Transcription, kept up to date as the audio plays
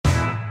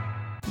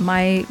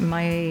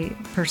My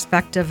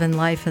perspective in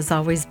life has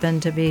always been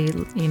to be,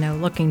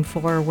 looking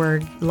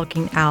forward,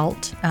 looking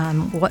out,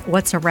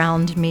 what's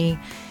around me,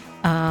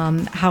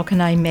 how can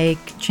I make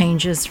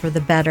changes for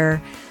the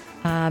better.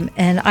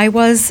 And I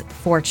was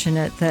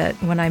fortunate that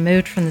when I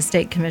moved from the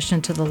state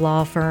commission to the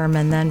law firm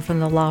and then from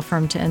the law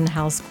firm to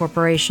in-house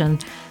corporation,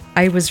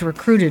 I was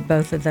recruited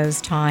both of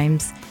those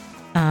times.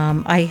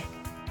 I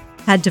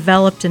had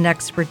developed an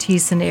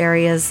expertise in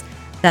areas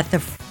that the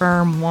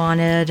firm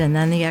wanted and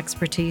then the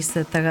expertise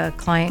that the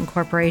client and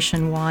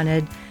corporation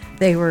wanted.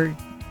 They were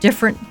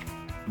different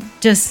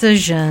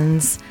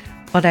decisions,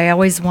 but I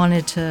always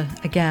wanted to,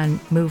 again,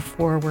 move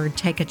forward,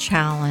 take a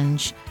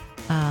challenge.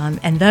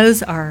 And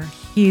those are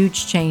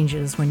huge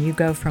changes when you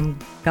go from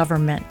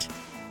government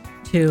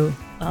to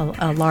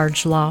a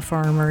large law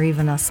firm or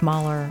even a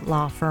smaller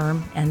law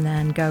firm, and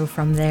then go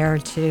from there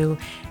to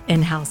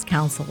in-house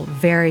counsel.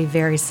 Very,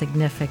 very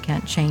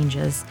significant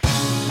changes.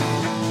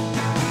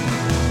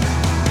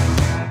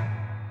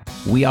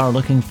 We are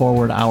looking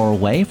forward our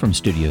way from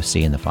Studio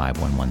C in the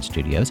 511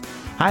 studios.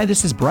 Hi,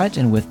 this is Brett,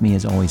 and with me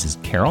as always is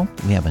Carol.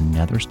 We have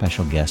another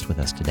special guest with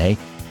us today.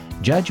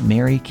 Judge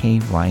Mary K.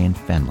 Ryan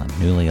Fenlon,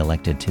 newly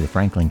elected to the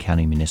Franklin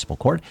County Municipal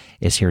Court,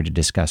 is here to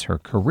discuss her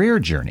career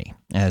journey,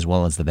 as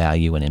well as the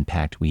value and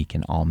impact we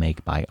can all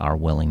make by our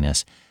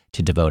willingness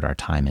to devote our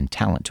time and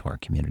talent to our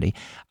community.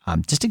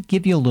 Just to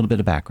give you a little bit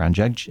of background,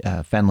 Judge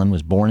Fenlon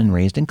was born and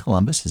raised in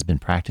Columbus, has been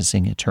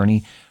practicing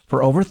attorney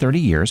for over 30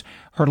 years.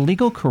 Her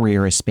legal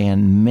career has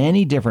spanned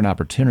many different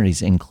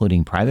opportunities,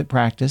 including private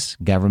practice,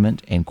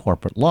 government, and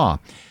corporate law.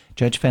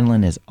 Judge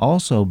Fenlon has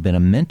also been a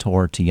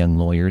mentor to young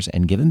lawyers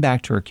and given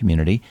back to her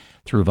community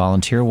through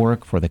volunteer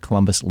work for the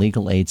Columbus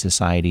Legal Aid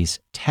Society's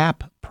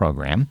TAP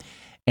program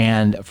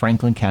and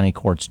Franklin County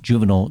Court's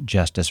Juvenile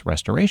Justice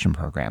Restoration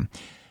Program.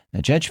 Now,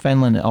 Judge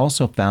Fenlon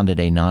also founded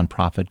a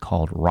nonprofit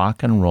called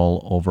Rock and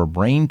Roll Over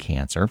Brain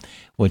Cancer,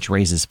 which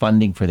raises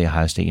funding for the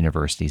Ohio State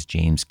University's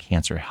James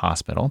Cancer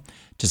Hospital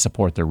to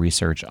support the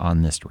research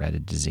on this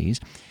dreaded disease.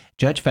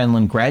 Judge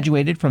Fenlon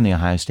graduated from the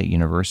Ohio State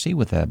University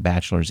with a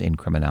bachelor's in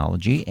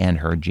criminology, and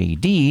her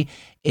JD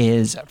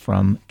is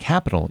from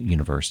Capital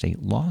University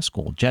Law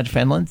School. Judge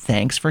Fenlon,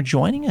 thanks for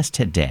joining us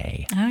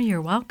today. Oh,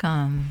 you're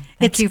welcome.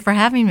 Thank you for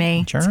having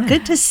me. Sure. It's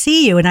good to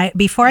see you. And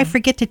before I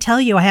forget to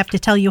tell you, I have to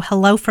tell you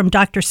hello from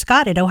Dr.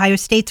 Scott at Ohio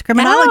State's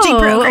criminology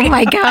program. Oh,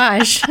 my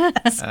gosh.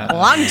 That's a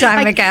long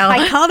time ago.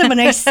 I called him and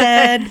I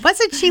said,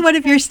 wasn't she one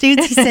of your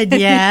students? He said,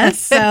 yes.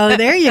 So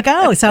there you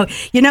go. So,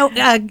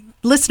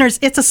 listeners,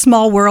 it's a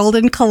small world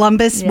in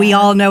Columbus. Yeah. We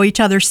all know each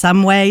other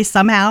some way,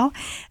 somehow.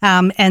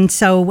 And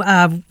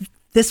so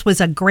this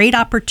was a great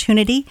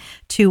opportunity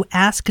to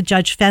ask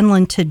Judge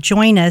Fenlon to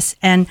join us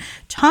and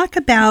talk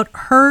about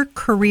her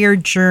career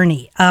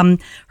journey.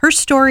 Her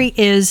story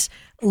is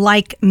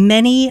like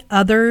many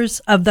others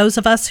of those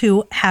of us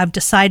who have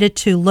decided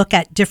to look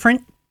at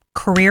different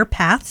career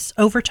paths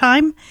over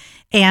time.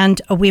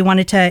 And we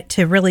wanted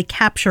to really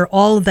capture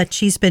all that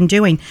she's been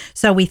doing.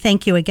 So we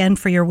thank you again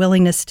for your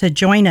willingness to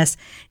join us.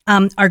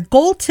 Our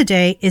goal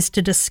today is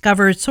to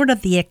discover sort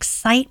of the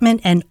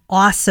excitement and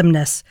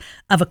awesomeness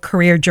of a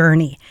career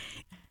journey.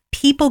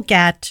 People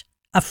get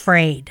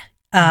afraid.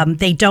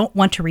 They don't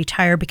want to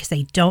retire because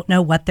they don't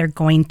know what they're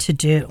going to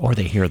do. Or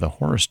they hear the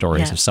horror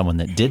stories of someone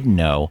that didn't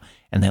know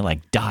and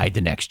they died the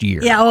next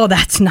year. Yeah,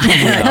 that's not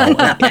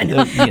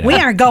good. We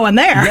aren't going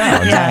there.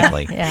 No,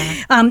 exactly.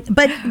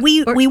 But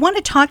we want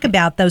to talk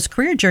about those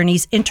career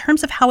journeys in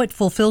terms of how it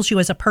fulfills you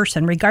as a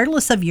person,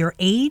 regardless of your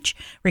age,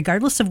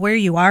 regardless of where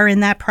you are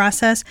in that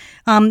process,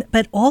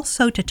 but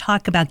also to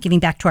talk about giving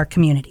back to our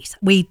communities.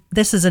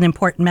 This is an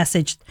important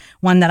message,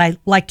 one that I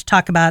like to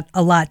talk about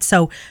a lot.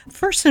 So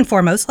first and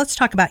foremost, let's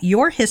talk about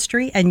your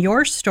history and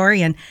your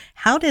story and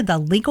how did the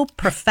legal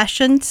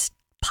professions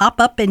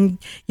pop up in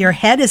your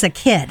head as a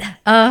kid?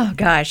 Oh,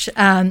 gosh.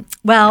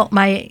 Well,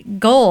 my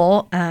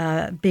goal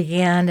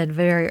began at a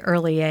very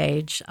early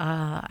age.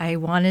 I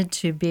wanted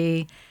to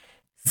be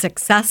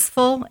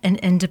successful and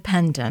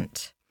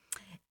independent.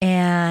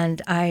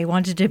 And I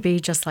wanted to be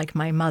just like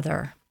my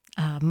mother,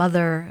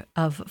 mother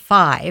of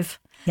 5.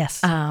 Yes.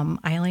 I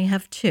only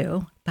have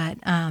 2, but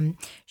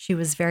she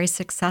was very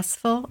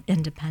successful,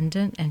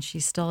 independent, and she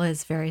still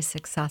is very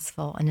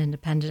successful and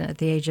independent at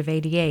the age of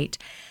 88.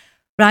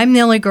 But I'm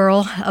the only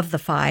girl of the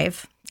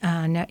 5,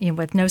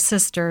 with no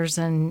sisters,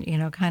 and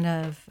kind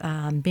of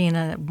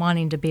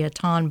wanting to be a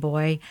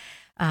tomboy.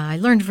 I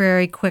learned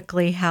very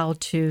quickly how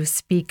to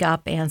speak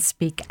up and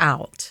speak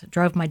out.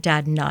 Drove my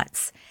dad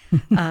nuts.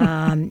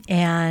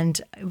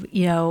 And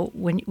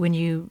when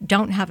you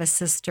don't have a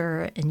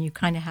sister and you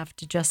kind of have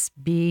to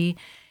just be,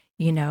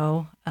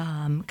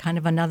 kind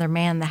of another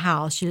man in the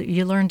house,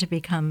 you learn to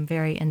become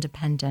very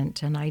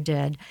independent, and I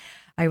did.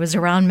 I was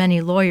around many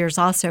lawyers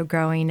also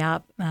growing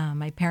up.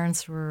 My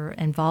parents were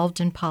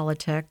involved in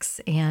politics,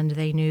 and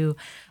they knew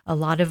a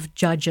lot of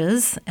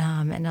judges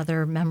and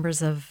other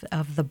members of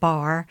the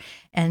bar.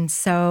 And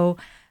so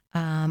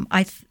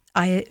I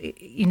I,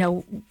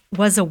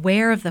 was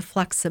aware of the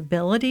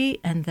flexibility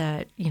and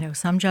that,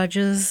 some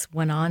judges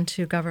went on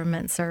to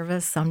government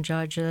service, some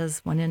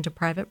judges went into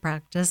private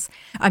practice.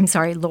 I'm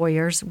sorry,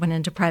 lawyers went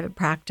into private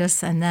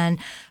practice, and then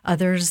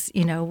others,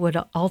 would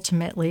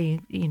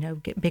ultimately,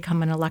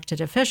 become an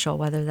elected official,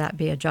 whether that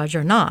be a judge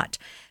or not.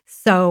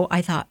 So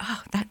I thought,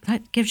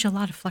 that gives you a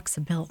lot of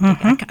flexibility.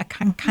 I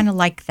kind of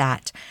like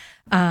that.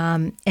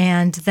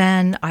 And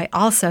then I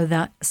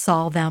also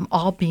saw them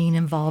all being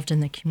involved in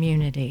the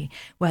community,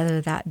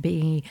 whether that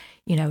be,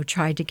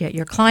 try to get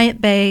your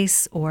client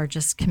base or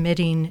just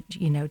committing,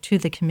 to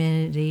the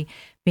community,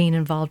 being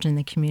involved in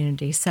the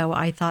community. So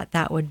I thought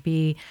that would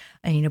be,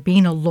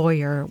 being a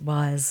lawyer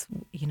was,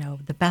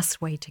 the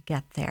best way to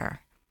get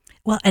there.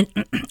 Well, and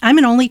I'm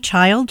an only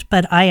child,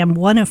 but I am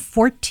one of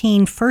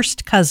 14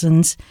 first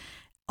cousins,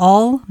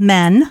 all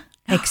men,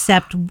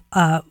 except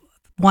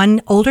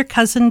one older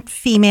cousin,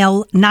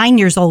 female, 9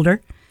 years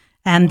older,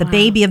 and the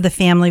baby of the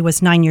family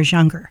was 9 years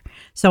younger.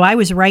 So I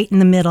was right in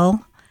the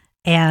middle.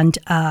 And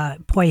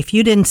boy, if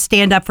you didn't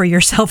stand up for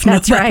yourself,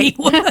 nobody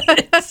would.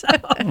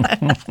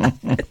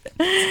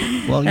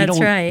 Well, That's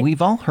right.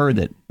 We've all heard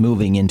that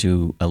moving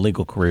into a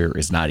legal career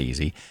is not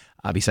easy.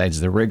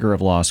 Besides the rigor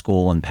of law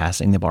school and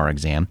passing the bar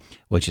exam,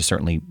 which is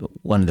certainly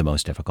one of the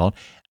most difficult,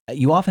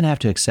 you often have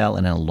to excel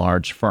in a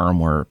large firm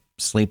where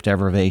sleep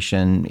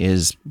deprivation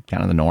is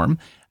kind of the norm.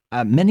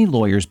 Many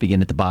lawyers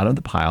begin at the bottom of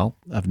the pile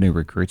of new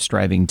recruits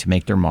striving to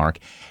make their mark.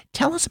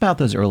 Tell us about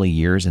those early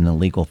years in the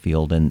legal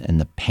field and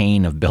the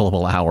pain of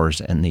billable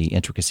hours and the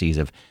intricacies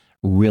of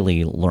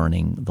really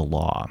learning the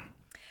law.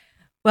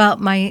 Well,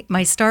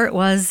 my start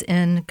was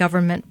in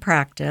government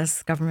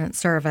practice, government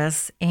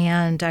service,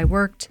 and I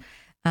worked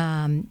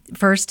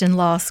first in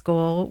law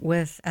school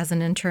as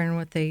an intern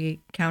with the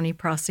county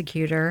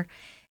prosecutor,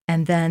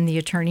 and then the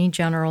attorney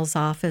general's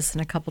office in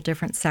a couple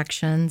different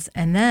sections,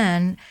 and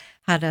then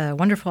had a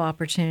wonderful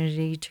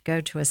opportunity to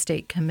go to a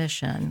state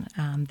commission,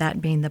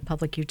 that being the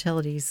Public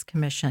Utilities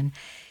Commission.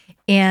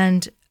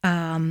 And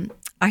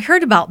I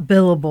heard about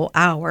billable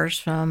hours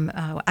from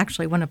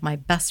actually one of my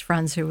best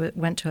friends who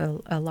went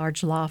to a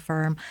large law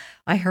firm.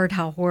 I heard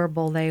how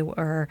horrible they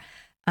were.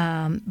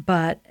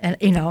 But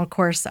of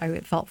course,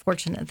 I felt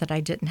fortunate that I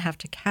didn't have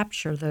to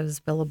capture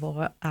those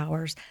billable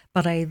hours,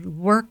 but I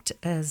worked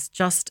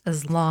just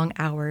as long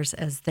hours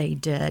as they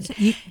did.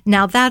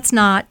 Now, that's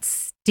not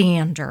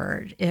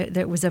standard.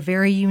 It was a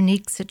very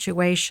unique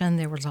situation.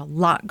 There was a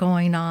lot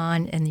going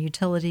on in the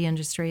utility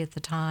industry at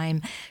the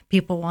time.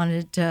 People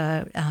wanted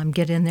to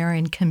get in there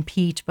and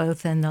compete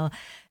both in the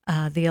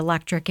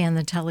electric and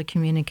the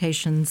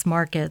telecommunications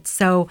market.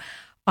 So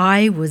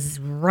I was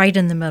right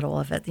in the middle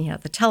of it, the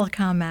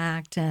Telecom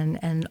Act,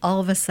 and all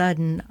of a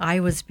sudden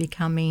I was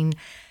becoming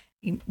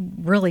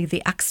really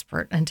the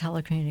expert in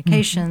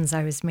telecommunications. Mm-hmm.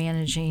 I was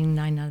managing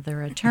 9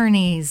 other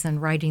attorneys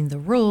and writing the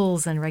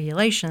rules and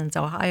regulations.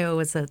 Ohio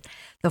was at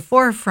the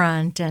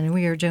forefront, and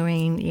we were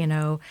doing,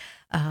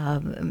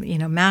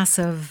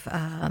 massive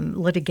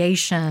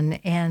litigation,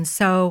 and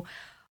so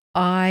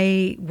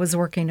I was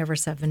working over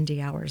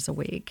 70 hours a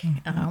week.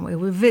 Mm-hmm. It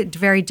was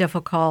very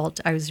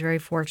difficult. I was very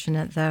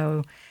fortunate,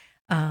 though.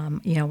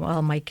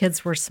 While my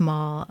kids were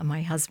small,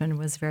 my husband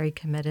was very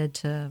committed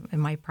to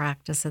my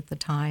practice at the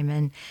time,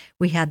 and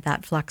we had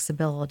that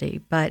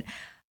flexibility. But,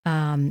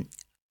 I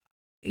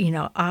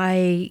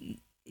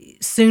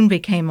soon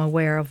became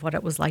aware of what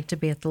it was like to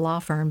be at the law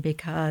firm,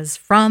 because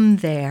from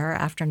there,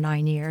 after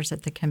 9 years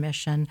at the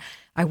commission,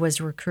 I was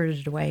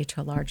recruited away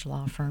to a large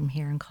law firm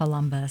here in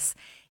Columbus.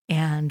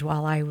 And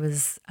while I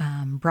was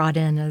brought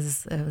in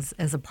as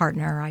a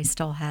partner, I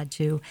still had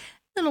to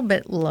a little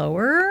bit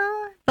lower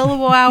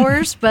billable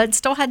hours, but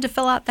still had to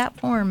fill out that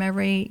form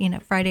every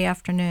Friday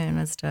afternoon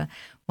as to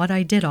what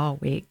I did all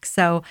week.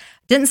 So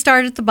didn't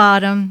start at the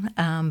bottom,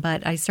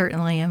 but I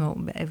certainly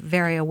am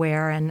very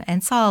aware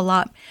and saw a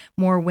lot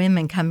more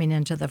women coming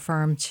into the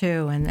firm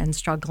too, and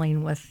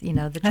struggling with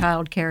the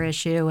child care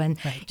issue and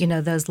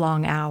right. Those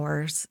long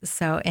hours.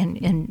 So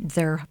and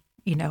their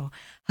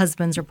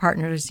husbands or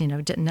partners,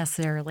 didn't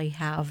necessarily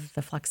have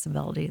the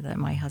flexibility that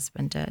my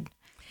husband did.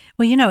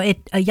 Well,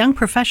 young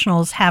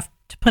professionals have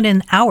to put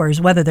in hours,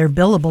 whether they're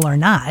billable or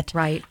not.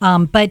 Right.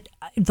 But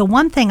the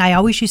one thing I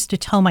always used to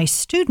tell my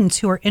students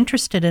who are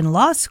interested in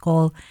law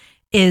school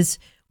is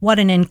what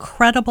an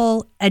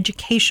incredible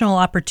educational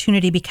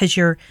opportunity, because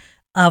you're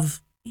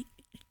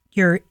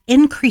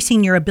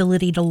increasing your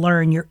ability to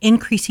learn, you're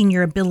increasing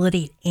your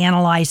ability to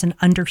analyze and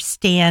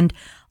understand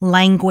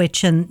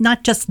language, and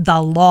not just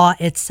the law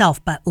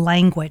itself, but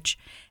language.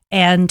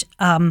 And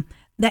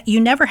that you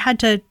never had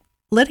to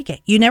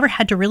litigate. You never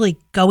had to really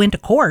go into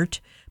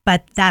court,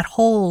 but that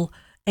whole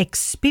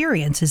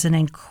experience is an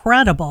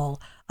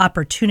incredible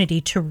opportunity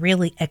to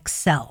really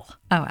excel.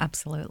 Oh,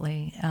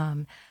 absolutely.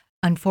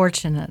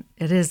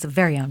 It is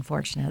very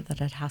unfortunate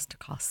that it has to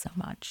cost so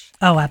much.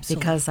 Oh,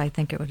 absolutely. Because I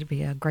think it would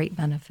be a great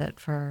benefit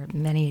for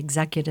many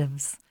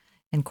executives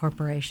in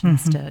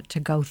corporations mm-hmm. to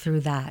go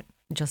through that.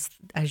 Just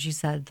as you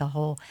said, the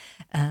whole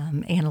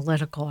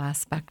analytical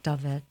aspect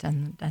of it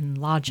and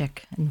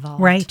logic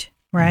involved. Right.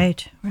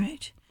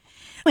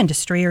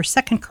 industry or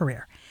second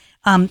career.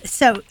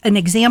 So an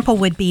example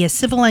would be a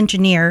civil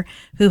engineer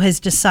who has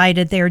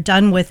decided they're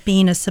done with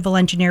being a civil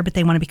engineer, but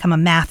they want to become a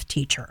math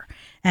teacher.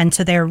 And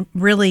so they're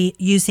really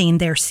using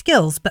their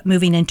skills, but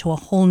moving into a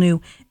whole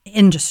new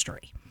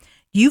industry.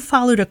 You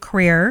followed a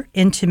career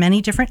into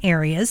many different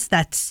areas,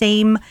 that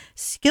same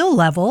skill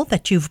level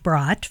that you've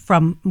brought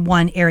from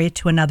one area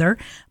to another,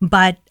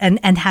 but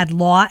and had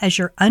law as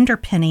your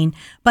underpinning,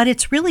 but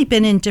it's really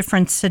been in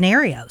different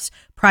scenarios,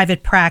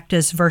 private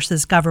practice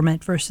versus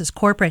government versus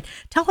corporate.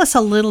 Tell us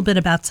a little bit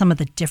about some of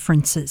the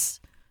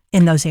differences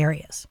in those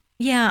areas.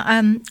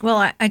 Yeah,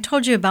 well, I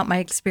told you about my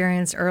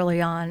experience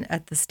early on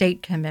at the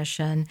State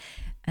Commission,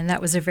 and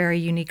that was a very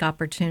unique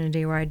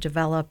opportunity where I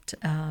developed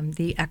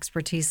the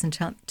expertise in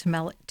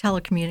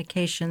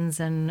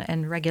telecommunications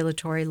and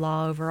regulatory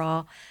law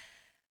overall.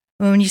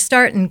 When you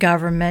start in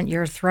government,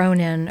 you're thrown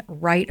in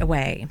right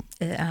away,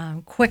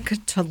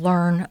 quick to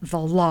learn the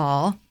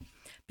law,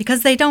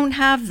 because they don't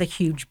have the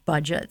huge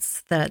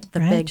budgets that the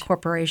big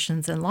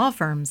corporations and law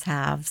firms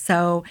have.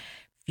 So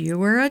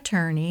fewer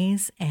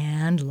attorneys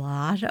and a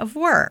lot of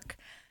work.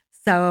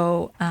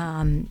 So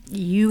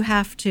you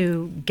have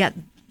to get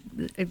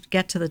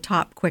to the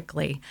top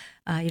quickly.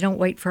 You don't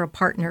wait for a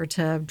partner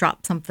to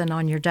drop something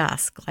on your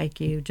desk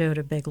like you do at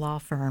a big law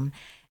firm.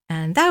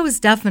 And that was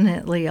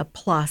definitely a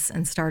plus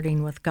in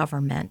starting with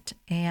government.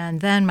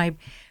 And then my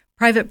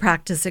private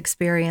practice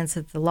experience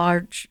at the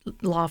large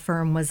law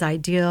firm was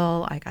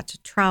ideal. I got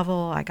to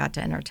travel. I got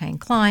to entertain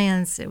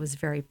clients. It was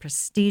very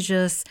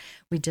prestigious.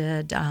 We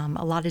did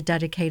a lot of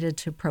dedicated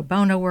to pro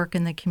bono work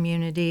in the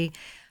community.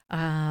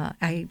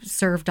 I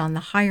served on the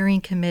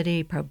hiring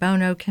committee, pro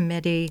bono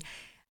committee,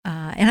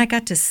 and I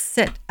got to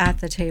sit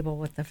at the table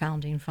with the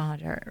founding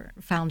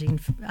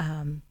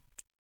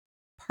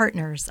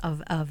partners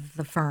of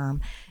the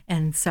firm.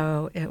 And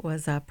so it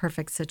was a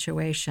perfect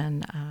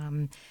situation.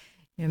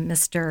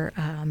 Mr.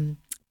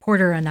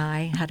 Porter and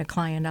I had a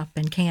client up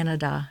in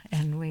Canada,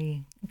 and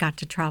we got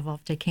to travel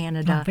up to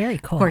Canada. Oh, very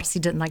cool. Of course, he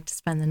didn't like to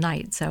spend the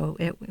night, so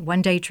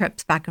one-day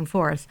trips back and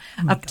forth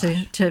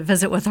to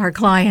visit with our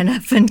client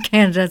up in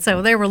Canada.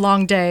 So they were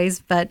long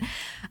days, but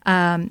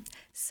it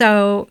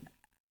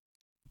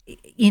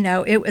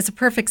was a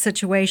perfect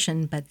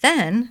situation. But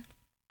then,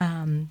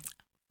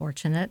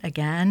 fortunate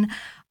again,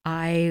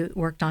 I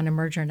worked on a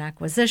merger and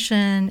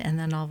acquisition, and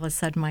then all of a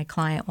sudden my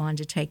client wanted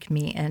to take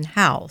me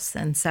in-house.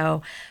 And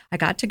so I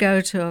got to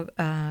go to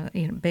a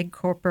big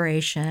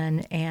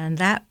corporation, and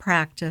that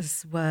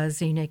practice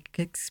was a unique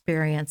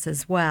experience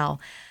as well.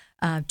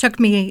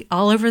 Took me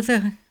all over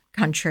the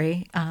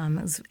country.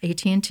 It was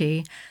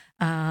AT&T.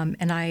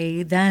 And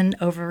I then,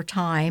 over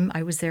time,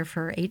 I was there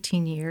for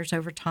 18 years.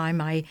 Over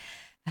time, I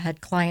had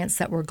clients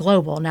that were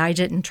global. Now, I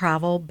didn't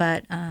travel,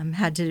 but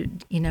had to,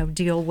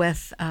 deal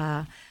with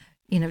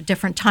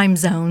different time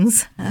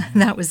zones.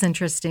 That was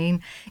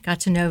interesting. Got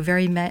to know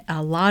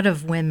a lot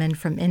of women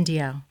from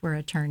India were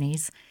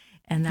attorneys,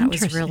 and that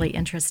was really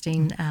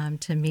interesting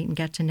to meet and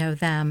get to know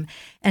them.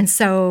 And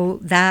so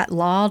that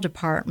law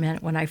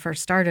department, when I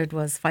first started,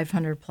 was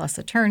 500 plus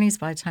attorneys.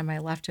 By the time I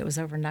left, it was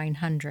over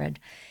 900.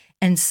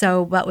 And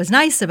so what was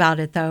nice about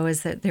it, though,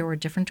 is that there were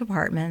different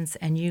departments,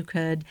 and you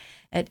could,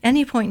 at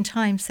any point in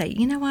time, say,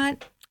 you know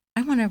what?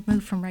 I want to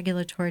move from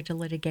regulatory to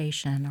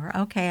litigation, or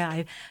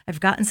okay, I've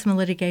gotten some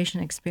litigation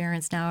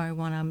experience. Now I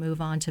want to move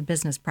on to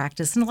business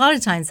practice. And a lot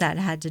of times that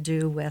had to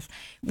do with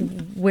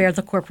where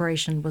the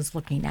corporation was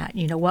looking at,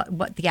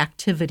 what the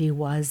activity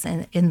was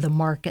in the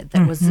market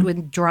that was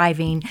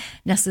driving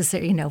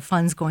necessary,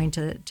 funds going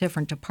to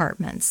different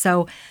departments.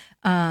 So,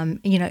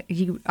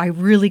 I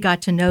really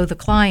got to know the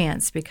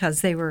clients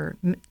because they were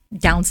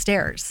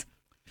downstairs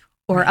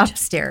or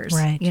upstairs,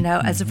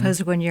 as opposed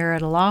to when you're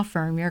at a law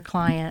firm, your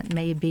client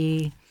may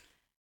be,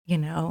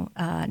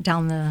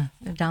 down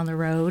the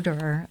road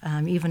or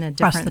even a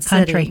different across the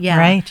country. City.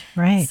 Yeah.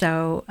 Right.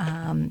 So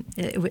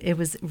it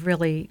was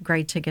really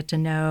great to get to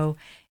know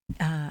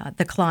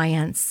the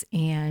clients,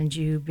 and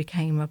you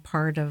became a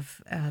part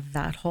of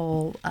that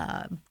whole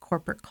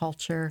corporate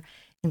culture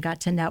and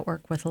got to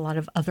network with a lot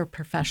of other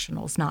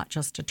professionals, not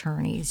just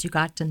attorneys. You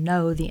got to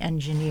know the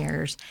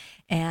engineers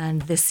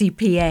and the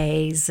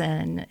CPAs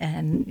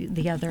and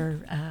the other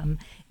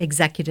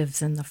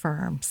executives in the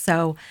firm.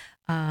 So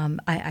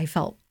I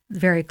felt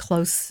very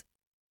close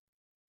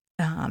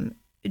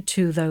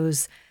to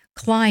those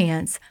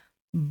clients,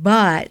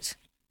 but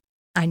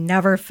I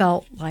never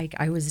felt like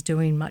I was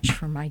doing much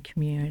for my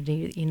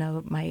community.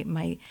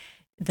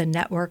 The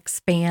network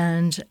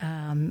spanned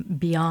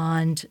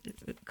beyond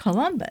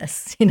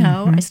Columbus.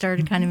 I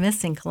started kind of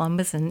missing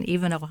Columbus and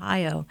even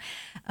Ohio.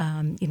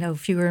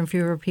 Fewer and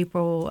fewer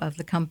people of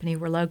the company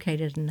were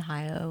located in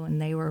Ohio,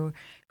 and they were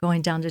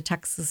going down to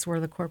Texas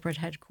where the corporate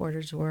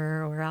headquarters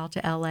were, or out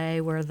to LA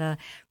where the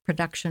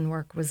production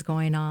work was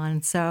going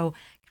on. So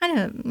kind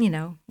of,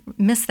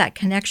 miss that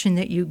connection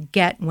that you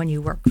get when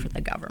you work for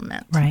the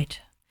government. Right.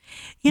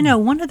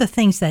 One of the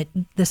things that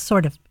this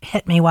sort of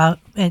hit me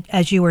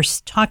as you were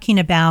talking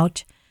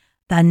about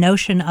the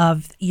notion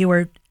of you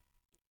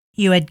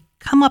had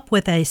come up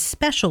with a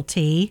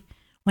specialty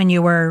when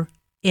you were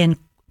in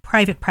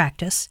private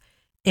practice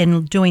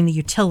in doing the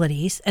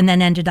utilities and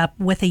then ended up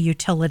with a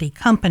utility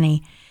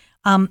company.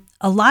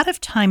 A lot of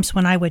times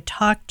when I would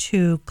talk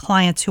to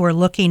clients who are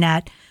looking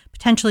at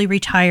potentially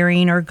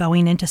retiring or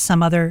going into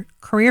some other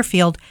career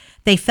field,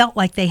 they felt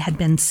like they had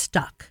been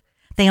stuck.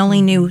 They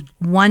only knew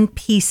one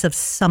piece of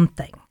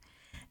something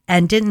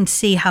and didn't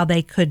see how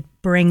they could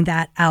bring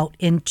that out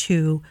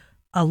into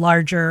a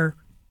larger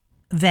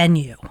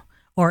venue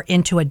or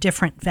into a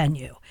different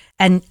venue.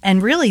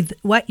 And really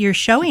what you're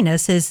showing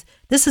us is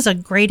this is a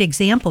great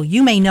example.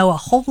 You may know a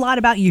whole lot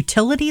about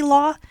utility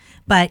law,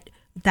 but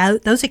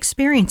those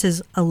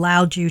experiences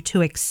allowed you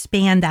to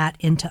expand that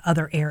into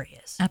other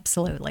areas.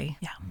 Absolutely.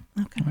 Yeah.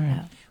 Okay. Right.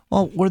 Yeah.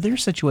 Well, were there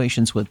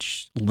situations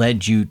which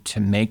led you to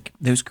make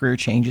those career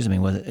changes? I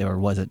mean,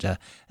 was it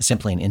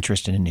simply an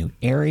interest in a new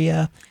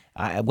area?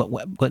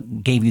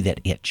 What gave you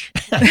that itch?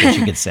 I guess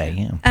you could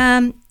say.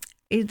 Yeah.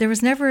 There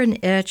was never an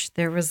itch.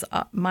 There was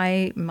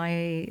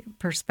my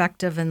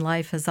perspective in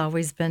life has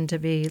always been to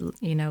be,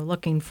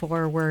 looking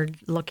forward,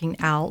 looking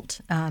out.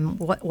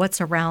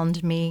 What's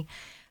around me?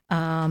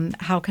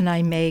 How can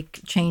I make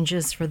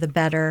changes for the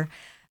better?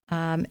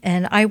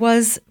 And I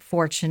was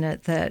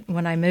fortunate that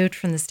when I moved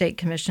from the state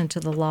commission to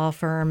the law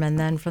firm and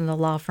then from the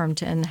law firm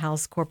to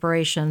in-house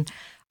corporation,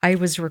 I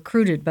was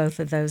recruited both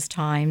of those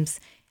times.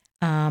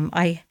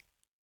 I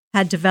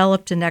had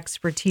developed an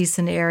expertise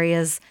in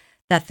areas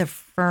that the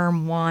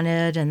firm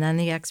wanted and then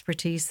the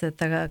expertise that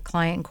the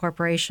client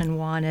corporation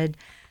wanted.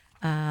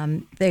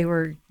 They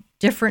were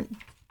different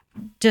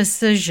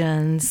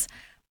decisions,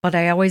 but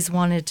I always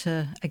wanted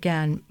to,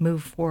 again,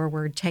 move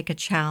forward, take a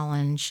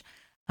challenge.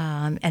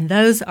 And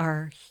those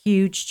are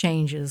huge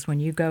changes when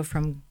you go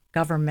from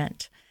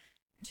government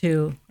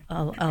to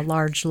a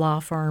large law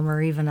firm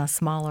or even a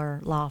smaller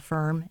law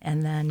firm,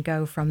 and then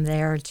go from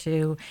there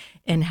to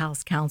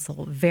in-house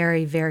counsel.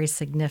 Very, very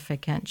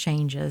significant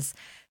changes.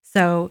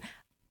 So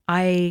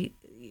I,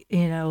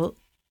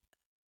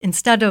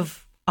 instead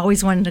of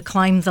always wanting to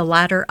climb the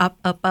ladder up,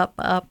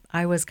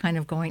 I was kind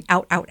of going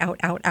out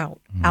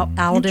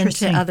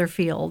into other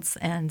fields.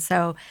 And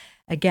so,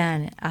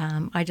 again,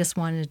 I just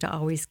wanted to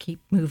always keep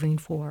moving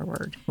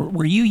forward.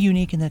 Were you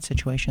unique in that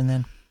situation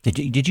then?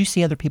 Did you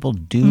see other people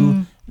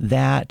do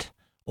that,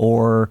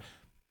 or?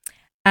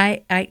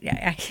 I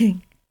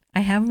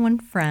have one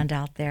friend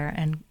out there,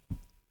 and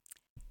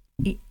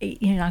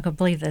you're not gonna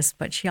believe this,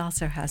 but she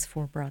also has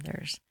 4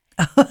 brothers.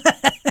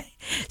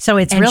 So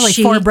it's really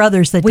 4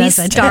 brothers that does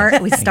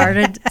it. We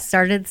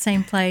started the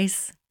same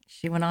place.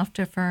 She went off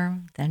to a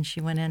firm, then she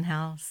went in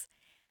house.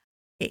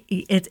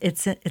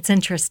 It's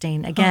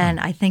interesting. Again,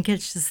 I think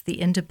it's just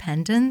the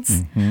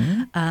independence.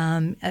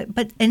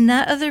 But in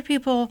that other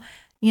people,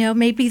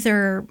 maybe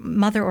their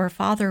mother or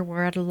father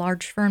were at a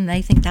large firm.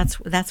 They think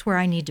that's where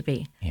I need to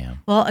be. Yeah.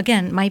 Well,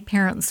 again, my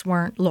parents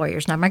weren't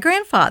lawyers. Now, my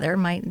grandfather,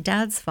 my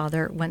dad's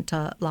father, went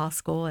to law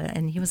school,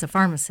 and he was a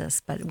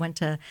pharmacist, but went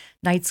to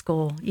night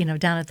school,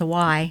 down at the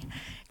Y.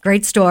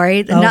 Great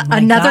story.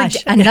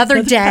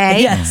 Another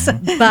day. Yes.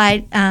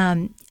 But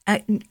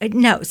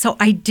no, so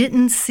I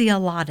didn't see a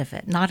lot of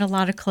it. Not a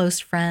lot of close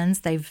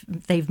friends.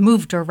 They've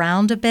moved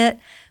around a bit,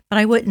 but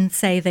I wouldn't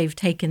say they've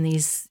taken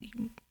these,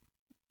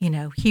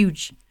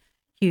 huge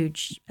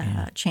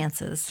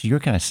chances. So you're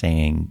kind of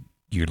saying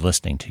you're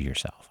listening to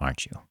yourself,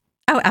 aren't you?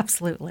 Oh,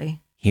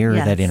 absolutely. Hear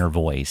that inner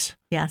voice.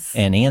 Yes.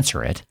 And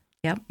answer it.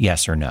 Yep.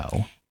 Yes or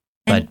no.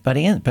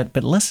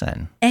 But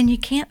listen. And you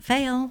can't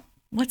fail.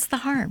 What's the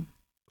harm?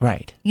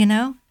 Right.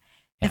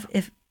 If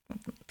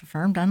the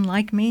firm doesn't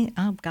like me,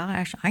 oh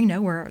gosh, I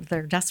know where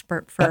they're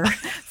desperate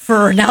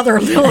for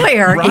another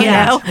lawyer.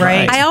 Right.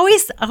 Right. I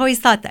always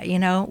thought that.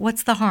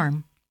 What's the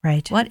harm?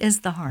 Right. What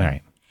is the harm?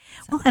 Right.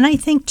 Well, and I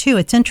think too,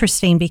 it's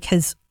interesting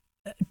because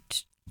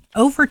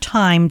over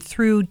time,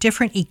 through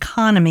different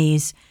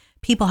economies,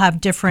 people have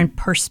different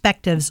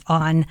perspectives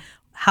on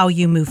how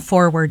you move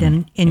forward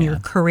in your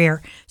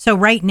career. So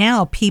right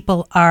now,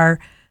 people are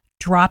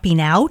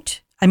dropping out.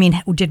 I mean,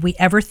 did we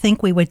ever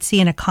think we would see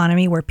an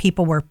economy where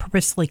people were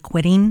purposely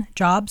quitting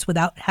jobs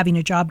without having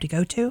a job to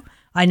go to?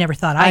 I never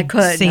thought I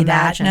could see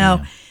imagine.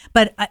 that. No,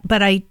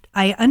 but I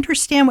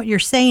understand what you're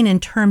saying in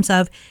terms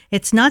of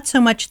it's not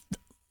so much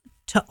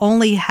to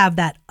only have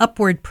that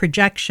upward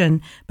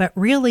projection, but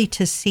really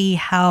to see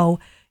how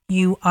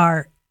you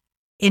are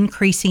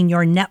increasing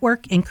your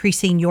network,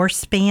 increasing your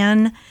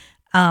span.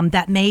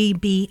 That may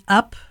be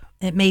up,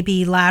 it may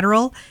be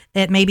lateral,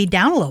 it may be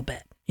down a little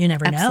bit. You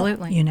never know.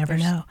 Absolutely. You never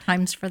There's know.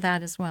 times for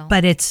that as well.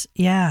 But it's,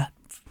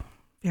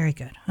 very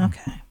good.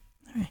 Okay.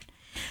 All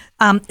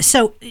right.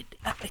 So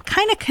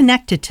kind of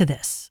connected to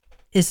this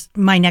is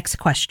my next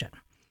question.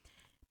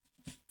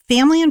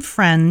 Family and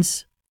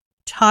friends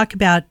talk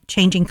about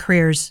changing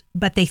careers,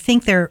 but they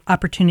think their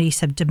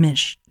opportunities have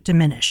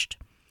diminished.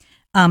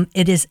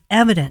 It is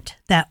evident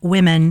that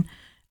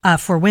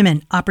for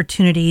women,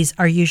 opportunities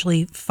are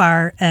usually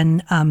far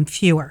and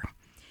fewer.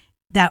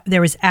 That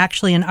there was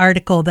actually an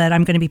article that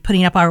I'm going to be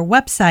putting up our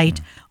website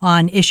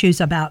on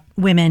issues about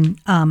women,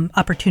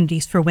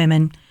 opportunities for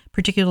women,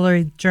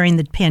 particularly during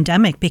the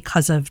pandemic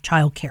because of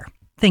childcare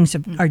things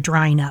are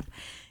drying up.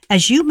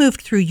 As you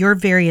moved through your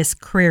various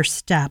career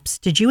steps,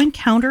 did you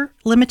encounter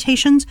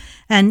limitations?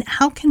 And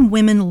how can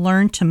women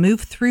learn to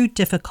move through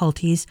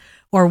difficulties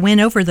or win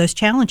over those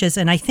challenges?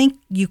 And I think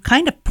you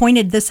kind of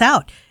pointed this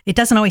out. It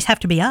doesn't always have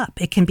to be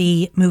up. It can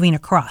be moving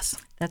across.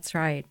 That's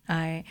right.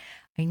 I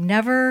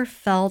never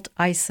felt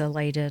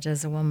isolated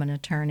as a woman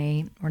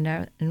attorney or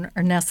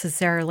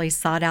necessarily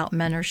sought out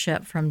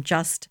mentorship from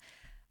just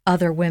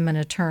other women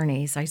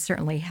attorneys. I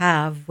certainly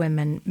have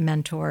women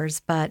mentors,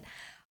 but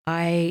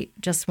I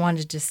just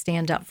wanted to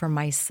stand up for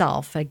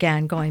myself,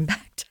 again, going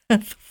back to the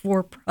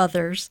four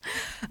brothers.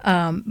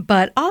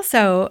 But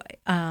also,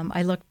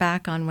 I look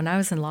back on when I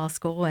was in law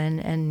school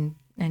and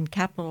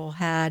Capital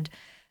had,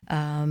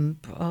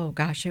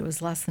 it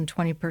was less than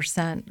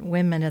 20%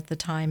 women at the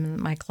time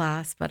in my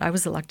class, but I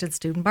was elected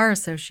Student Bar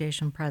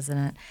Association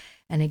president.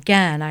 And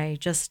again, I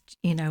just,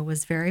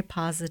 was very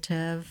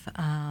positive,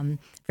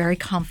 very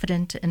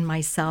confident in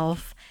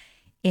myself.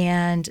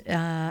 And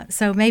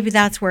so maybe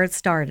that's where it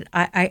started.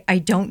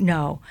 I don't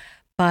know.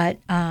 But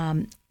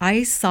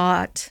I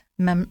sought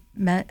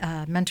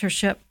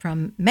mentorship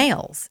from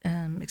males,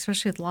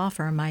 especially at the law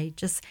firm. I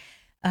just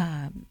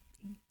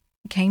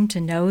came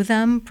to know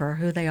them for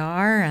who they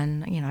are.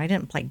 And, I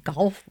didn't play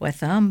golf with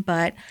them,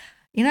 but,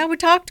 we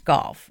talked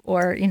golf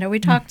or, we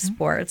talked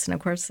sports. And, of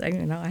course,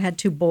 I had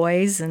two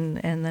boys and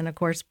then, of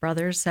course,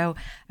 brothers. So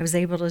I was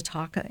able to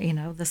talk,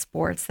 the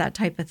sports, that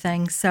type of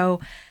thing.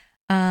 So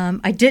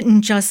I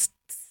didn't just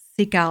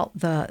seek out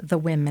the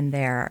women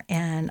there.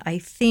 And I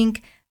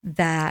think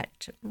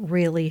that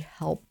really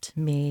helped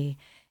me.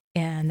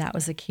 And that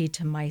was a key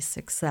to my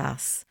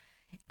success.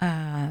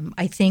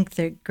 I think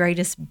the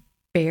greatest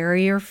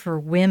barrier for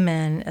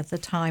women at the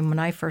time when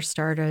I first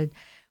started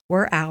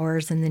were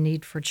hours and the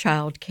need for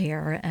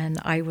childcare. And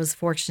I was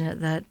fortunate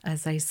that,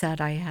 as I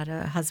said, I had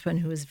a husband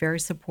who was very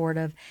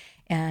supportive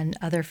and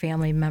other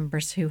family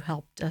members who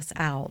helped us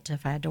out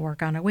if I had to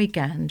work on a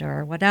weekend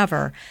or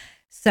whatever.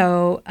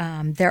 So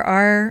there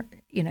are,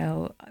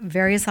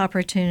 various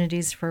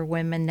opportunities for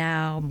women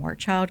now, more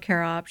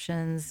childcare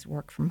options,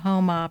 work from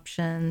home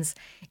options,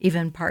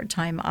 even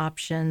part-time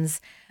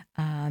options.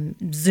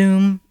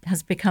 Zoom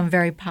has become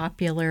very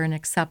popular and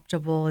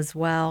acceptable as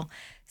well.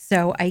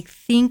 So I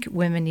think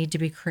women need to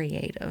be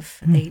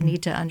creative. They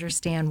need to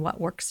understand what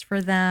works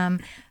for them,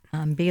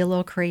 be a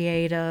little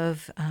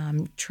creative,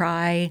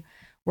 try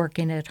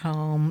working at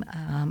home,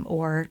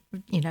 or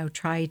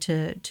try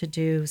to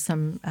do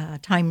some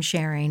time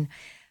sharing.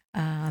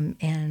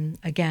 And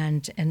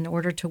again, in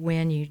order to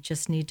win, you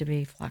just need to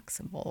be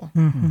flexible.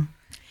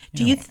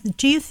 Do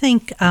you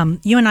think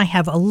you and I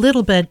have a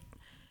little bit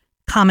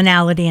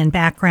commonality and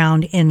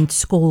background in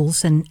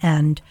schools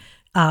and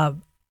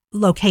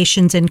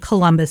locations in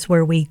Columbus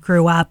where we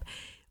grew up?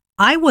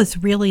 I was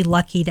really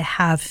lucky to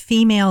have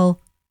female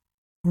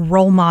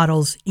role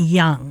models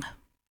young,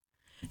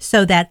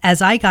 so that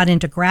as I got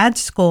into grad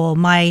school,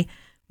 my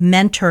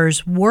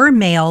mentors were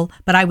male,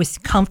 but I was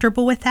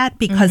comfortable with that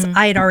because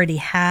I had already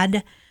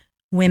had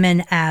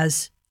women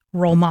as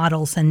role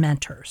models and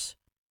mentors.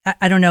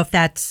 I don't know if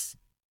that's...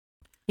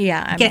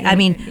 Yeah.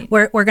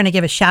 We're going to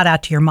give a shout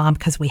out to your mom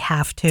because we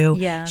have to.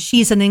 Yeah.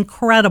 She's an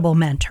incredible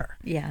mentor.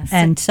 Yes.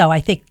 And so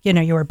I think,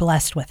 you were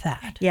blessed with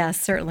that. Yeah,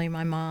 certainly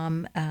my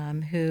mom,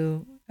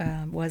 who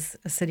was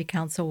a city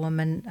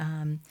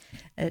councilwoman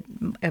at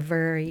a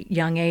very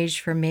young age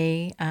for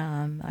me.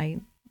 I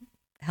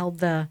held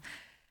the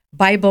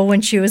Bible when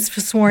she was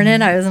sworn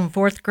in. I was in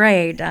fourth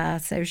grade.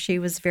 So she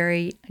was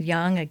very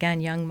young, again,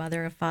 young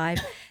mother of 5.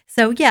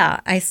 So,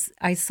 yeah, I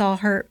saw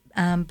her,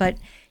 but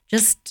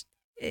just...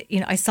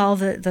 I saw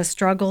the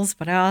struggles,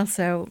 but I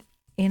also,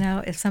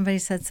 if somebody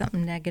said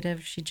something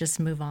negative, she'd just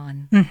move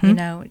on.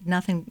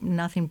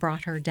 Nothing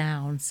brought her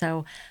down.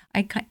 So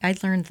I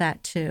learned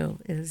that too.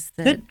 Is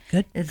that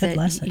good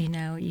lesson.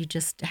 You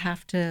just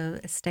have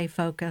to stay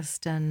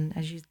focused, and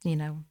as you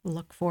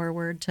look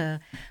forward to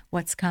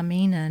what's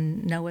coming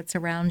and know what's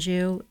around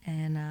you,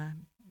 and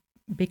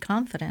be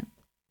confident.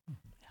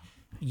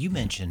 You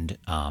mentioned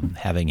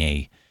having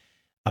a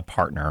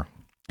partner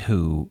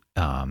who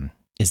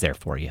is there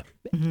for you,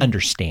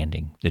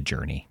 understanding the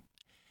journey.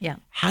 Yeah.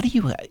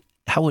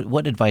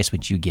 What advice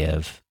would you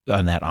give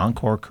on that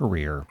encore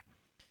career,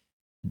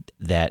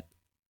 that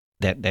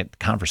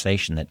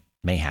conversation that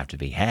may have to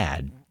be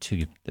had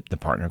to the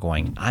partner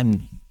going,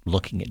 I'm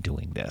looking at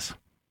doing this.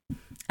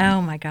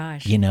 Oh my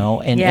gosh.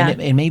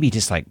 And maybe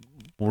just like,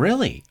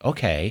 really?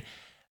 Okay.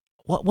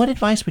 What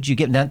advice would you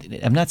give? Now,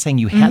 I'm not saying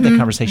you had that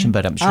conversation,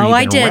 but I'm sure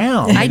you've been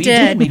around. Maybe I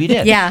did. Maybe you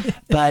did. Yeah.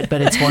 But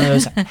it's one of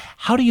those,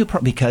 how do you,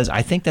 because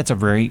I think that's a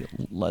very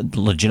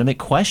legitimate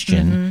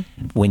question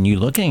when you're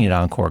looking at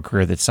encore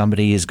career, that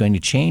somebody is going to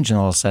change and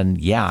all of a sudden,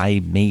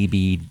 I may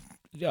be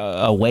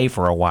away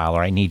for a while,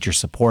 or I need your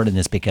support in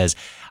this because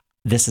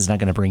this is not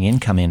going to bring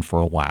income in for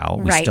a while.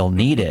 We still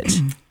need it.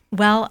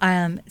 Well,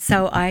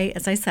 so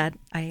as I said,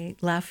 I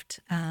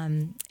left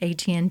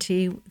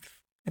AT&T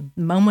the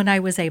moment I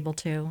was able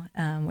to,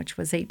 which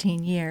was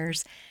 18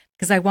 years,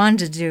 because I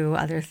wanted to do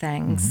other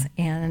things,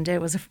 and it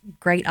was a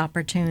great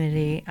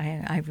opportunity.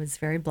 I was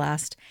very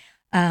blessed.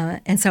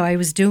 And so I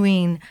was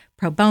doing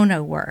pro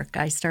bono work.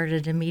 I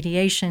started a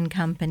mediation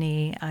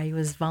company. I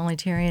was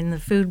volunteering in the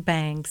food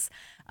banks.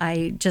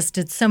 I just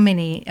did so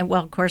many.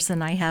 Well, of course,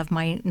 and I have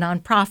my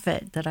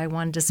nonprofit that I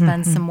wanted to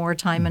spend some more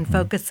time and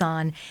focus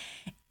on.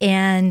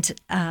 And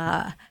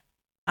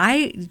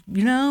I,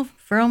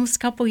 for almost a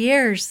couple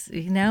years,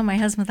 my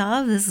husband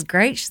thought, oh, this is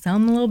great. She's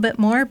home a little bit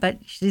more, but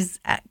she's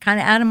kind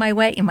of out of my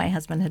way. And my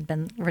husband had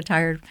been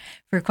retired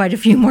for quite a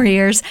few more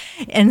years.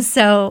 And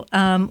so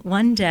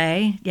one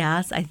day,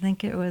 yes, I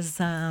think it was,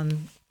 during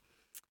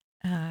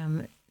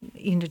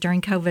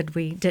COVID,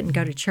 we didn't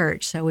go to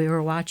church. So we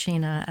were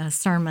watching a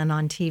sermon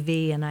on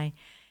TV, and I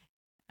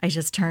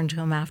just turned to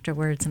him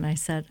afterwards and I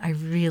said, I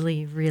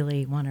really,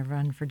 really want to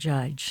run for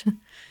judge.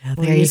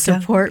 Will you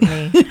support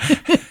me?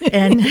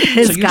 And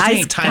his so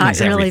guys got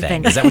really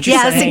been. Is that what you're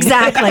yes, saying?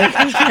 Exactly.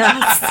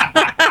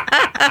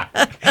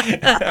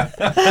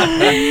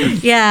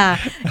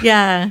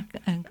 Yes.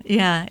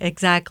 Yeah,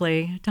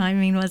 exactly.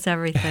 Timing was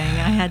everything.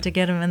 I had to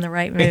get him in the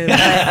right mood.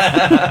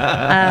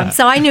 But,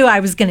 so I knew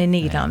I was going to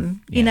need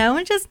him,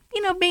 and just,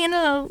 being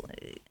a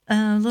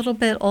little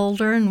bit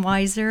older and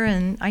wiser,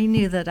 and I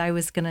knew that I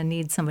was going to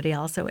need somebody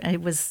else. So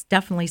it was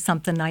definitely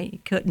something I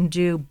couldn't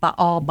do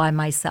all by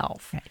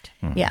myself. Right.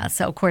 Yeah.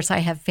 So of course I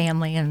have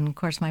family, and of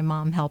course my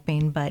mom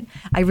helping, but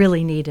I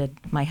really needed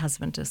my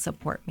husband to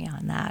support me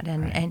on that,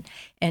 and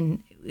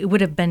it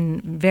would have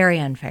been very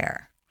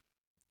unfair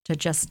to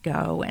just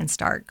go and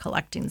start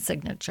collecting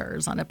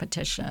signatures on a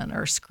petition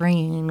or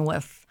screen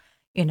with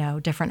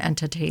different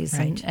entities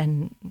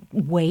and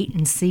wait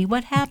and see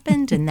what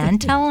happened and then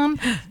tell them.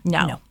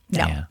 No.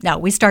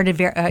 We started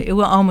it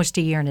was almost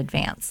a year in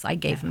advance. I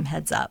gave him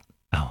heads up.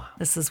 Oh,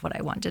 this is what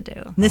I want to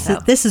do.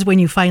 This is when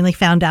you finally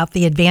found out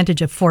the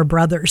advantage of 4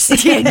 brothers.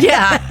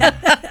 Yeah.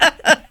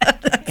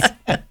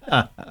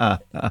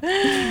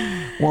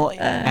 Well,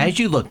 as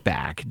you look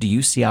back, do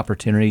you see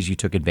opportunities you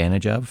took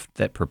advantage of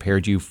that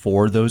prepared you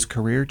for those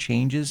career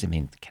changes? I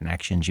mean, the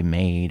connections you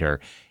made, or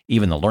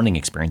even the learning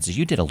experiences.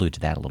 You did allude to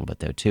that a little bit,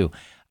 though, too,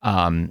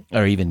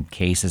 or even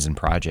cases and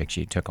projects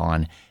you took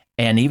on,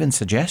 and even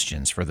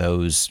suggestions for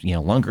those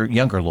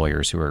younger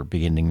lawyers who are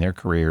beginning their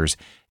careers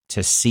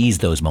to seize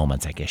those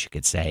moments, I guess you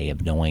could say,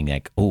 of knowing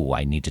like, oh,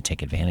 I need to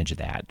take advantage of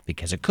that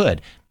because it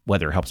could,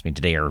 whether it helps me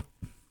today or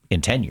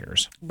in 10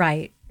 years.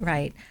 Right.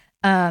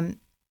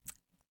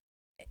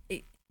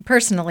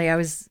 Personally, I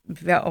was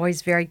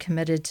always very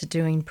committed to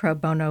doing pro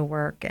bono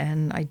work,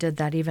 and I did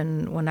that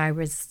even when I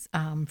was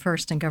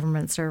first in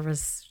government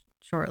service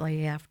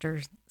shortly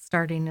after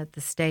starting at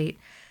the state.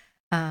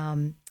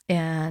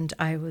 And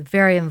I was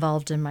very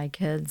involved in my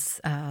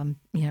kids'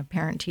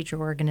 parent-teacher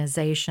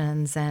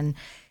organizations and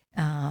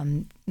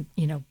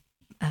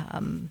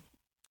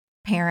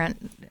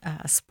parent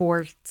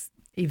sports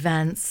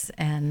events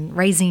and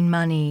raising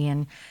money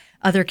and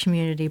other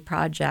community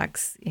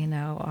projects,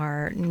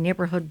 our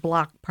neighborhood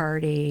block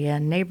party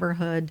and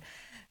neighborhood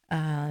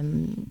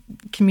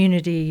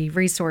community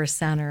resource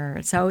center.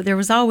 So there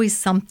was always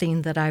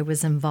something that I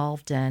was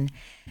involved in.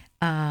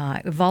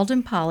 Involved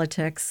in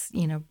politics,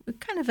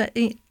 kind of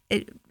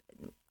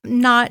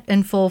not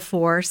in full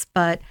force,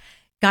 but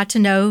got to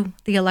know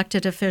the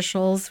elected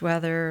officials,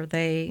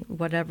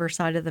 whatever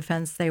side of the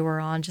fence they were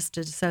on,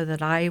 so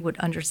that I would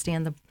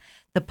understand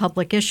the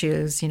public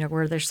issues,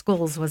 were there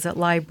schools? Was it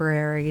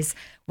libraries?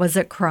 Was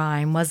it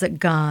crime? Was it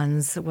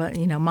guns?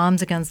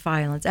 Moms Against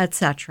Violence,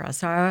 etc.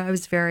 So I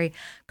was very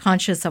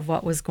conscious of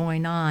what was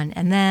going on.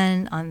 And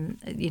then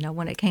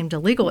when it came to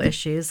legal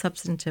issues,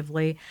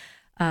 substantively,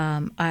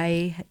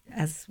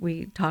 as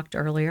we talked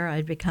earlier,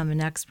 I'd become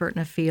an expert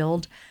in a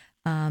field.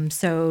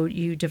 So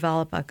you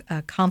develop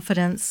a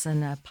confidence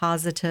and a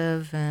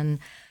positive and,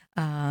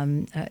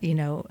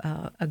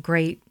 a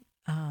great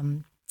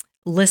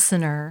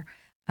listener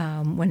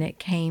when it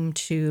came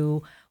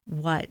to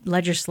what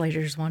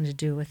legislators wanted to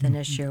do with an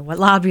issue, what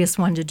lobbyists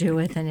wanted to do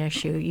with an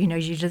issue.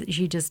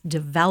 You just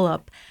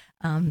develop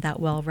that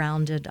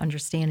well-rounded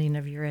understanding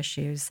of your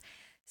issues.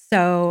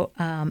 So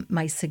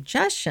my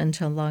suggestion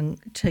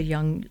to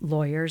young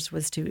lawyers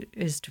is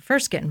to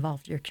first get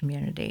involved in your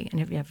community,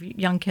 and if you have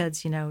young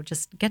kids,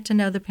 just get to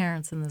know the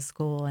parents in the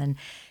school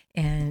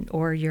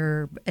or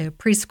your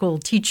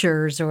preschool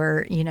teachers,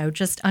 or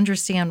just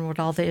understand what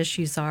all the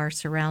issues are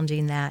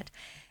surrounding that.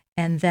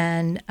 And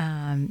then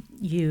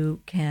you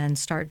can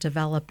start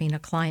developing a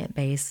client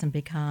base and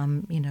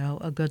become,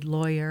 a good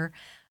lawyer.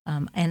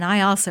 And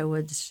I also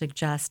would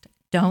suggest,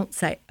 don't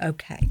say,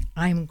 okay,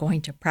 I'm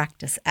going to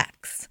practice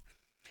X.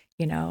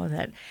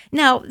 That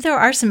now there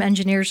are some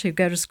engineers who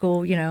go to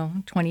school,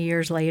 20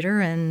 years later,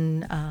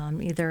 and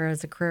either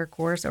as a career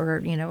course or,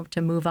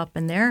 to move up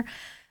in their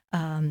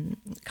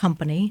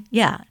company.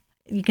 Yeah.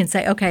 You can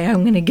say, okay,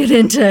 I'm going to get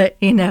into,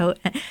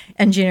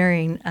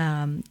 engineering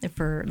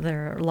for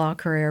their law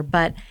career.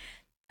 But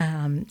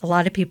a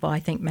lot of people, I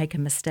think, make a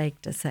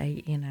mistake to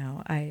say,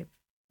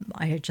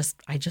 I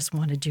just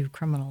want to do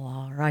criminal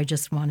law, or I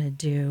just want to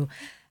do,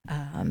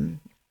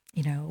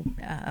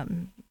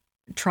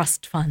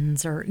 trust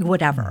funds or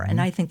whatever.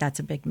 And I think that's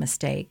a big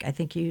mistake. I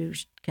think you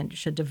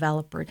should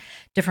develop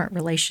different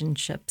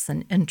relationships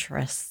and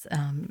interests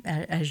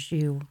as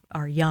you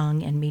are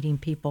young and meeting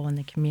people in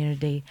the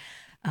community.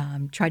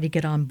 Try to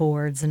get on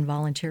boards and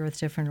volunteer with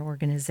different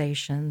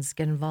organizations,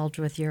 get involved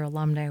with your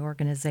alumni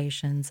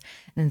organizations,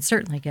 and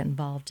certainly get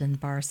involved in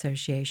bar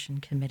association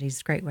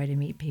committees. Great way to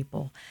meet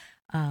people.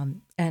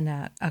 And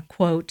a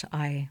quote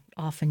I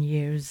often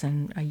use,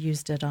 and I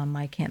used it on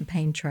my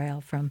campaign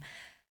trail from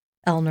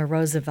Eleanor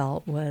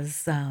Roosevelt,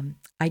 was,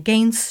 I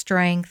gain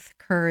strength,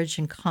 courage,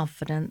 and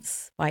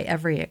confidence by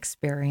every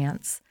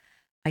experience.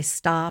 I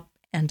stop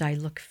and I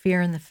look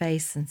fear in the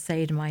face and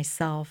say to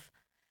myself,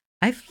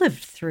 I've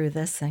lived through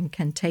this and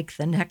can take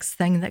the next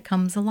thing that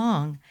comes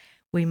along.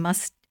 We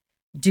must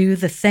do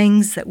the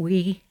things that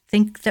we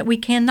think that we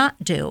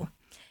cannot do.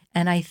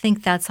 And I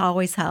think that's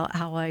always how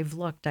I've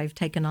looked. I've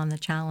taken on the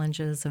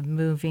challenges of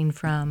moving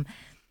from,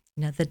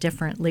 the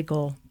different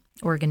legal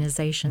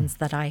organizations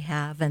that I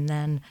have, and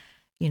then,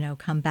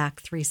 come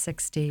back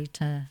 360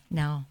 to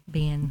now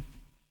being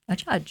a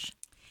judge.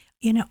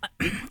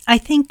 I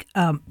think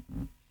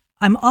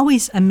I'm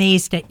always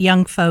amazed at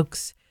young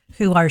folks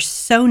who are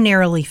so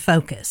narrowly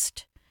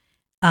focused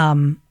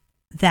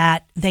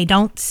that they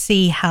don't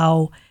see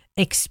how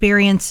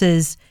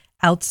experiences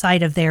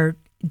outside of their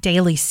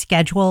daily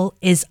schedule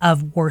is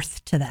of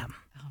worth to them.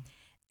 Oh.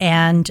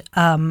 And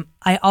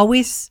I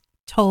always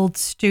told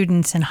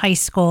students in high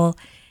school,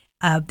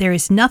 there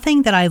is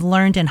nothing that I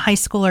learned in high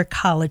school or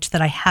college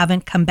that I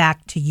haven't come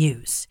back to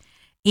use.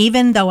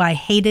 Even though I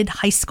hated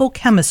high school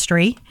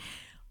chemistry,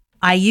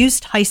 I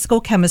used high school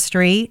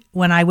chemistry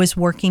when I was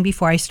working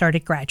before I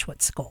started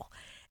graduate school.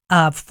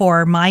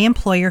 For my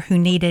employer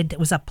it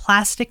was a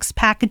plastics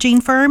packaging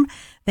firm.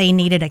 They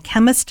needed a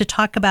chemist to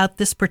talk about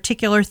this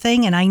particular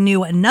thing, and I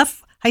knew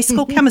enough high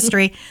school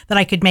chemistry that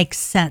I could make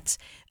sense.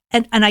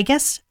 And I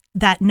guess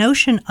that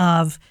notion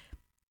of,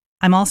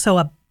 I'm also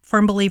a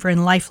firm believer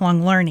in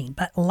lifelong learning,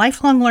 but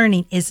lifelong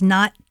learning is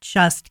not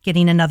just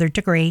getting another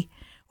degree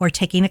or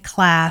taking a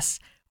class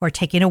or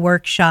taking a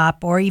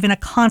workshop or even a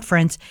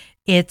conference.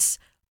 It's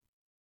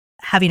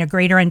having a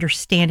greater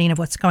understanding of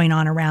what's going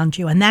on around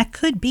you. And that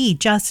could be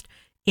just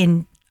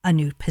in a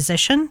new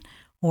position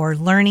or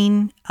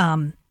learning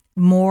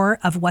more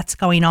of what's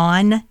going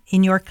on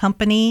in your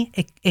company.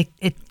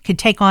 It could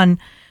take on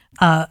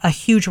a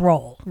huge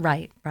role.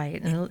 Right.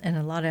 And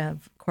a lot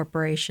of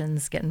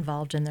corporations get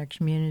involved in their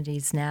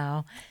communities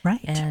now. Right.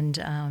 And,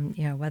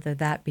 whether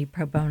that be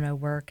pro bono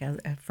work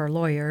for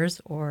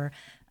lawyers or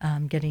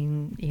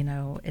getting,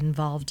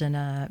 involved in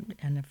a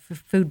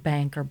food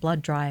bank or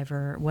blood drive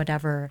or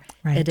whatever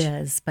it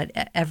is. But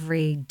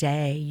every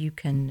day you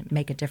can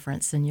make a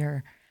difference in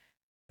your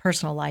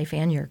personal life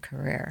and your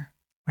career.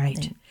 Right.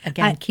 And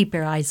again, keep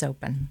your eyes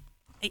open.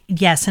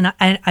 Yes. And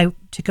I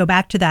to go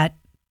back to that,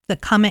 the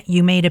comment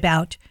you made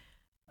about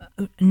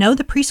know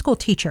the preschool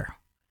teacher.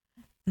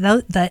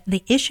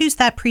 The issues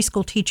that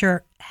preschool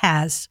teacher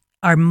has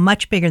are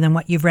much bigger than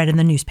what you've read in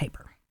the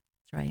newspaper.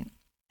 That's right.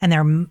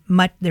 And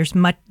there's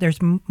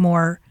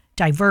more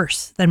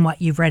diverse than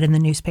what you've read in the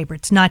newspaper.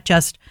 It's not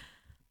just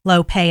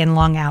low pay and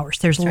long hours.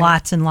 There's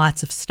lots and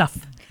lots of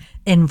stuff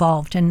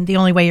involved. And the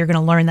only way you're going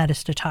to learn that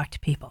is to talk to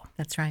people.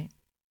 That's right.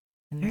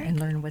 And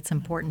learn what's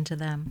important to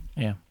them.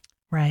 Yeah.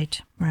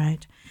 Right.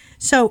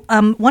 So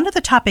one of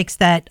the topics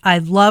that I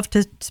love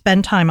to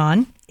spend time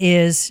on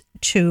is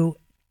to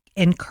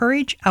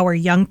encourage our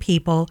young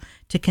people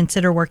to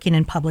consider working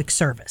in public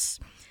service.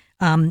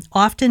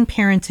 Often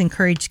parents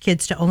encourage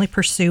kids to only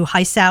pursue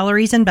high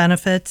salaries and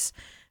benefits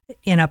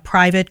in a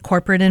private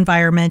corporate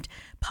environment.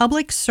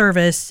 Public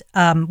service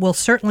will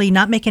certainly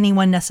not make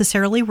anyone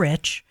necessarily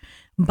rich,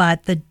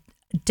 but the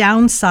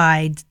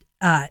downside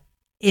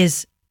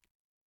is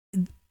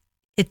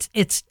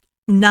it's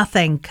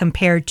nothing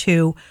compared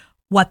to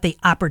what the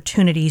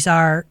opportunities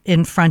are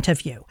in front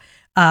of you.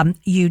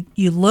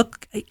 You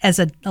look as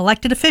an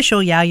elected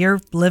official, you're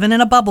living in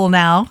a bubble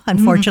now,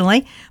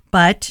 unfortunately,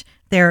 but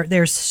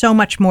there's so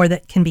much more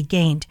that can be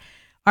gained.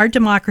 Our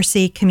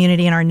democracy,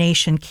 community, and our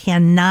nation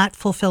cannot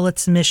fulfill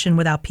its mission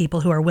without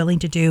people who are willing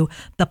to do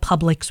the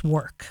public's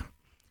work.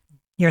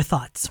 Your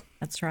thoughts?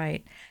 That's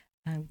right.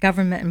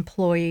 Government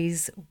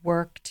employees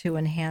work to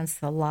enhance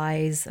the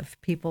lives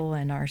of people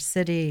in our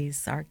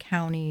cities, our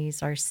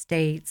counties, our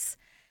states,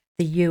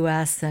 the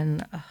U.S.,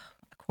 and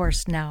of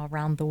course now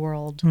around the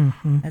world,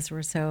 as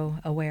we're so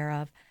aware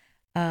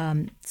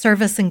of.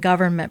 Service in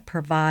government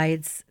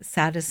provides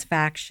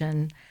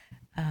satisfaction.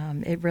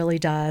 It really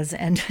does.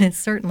 And it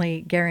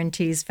certainly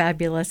guarantees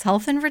fabulous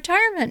health and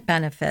retirement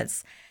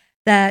benefits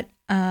that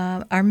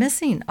are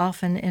missing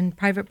often in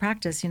private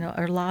practice.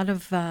 A lot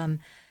of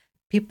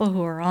people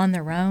who are on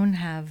their own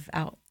have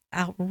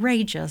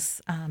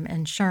outrageous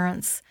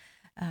insurance,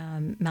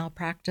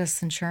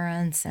 malpractice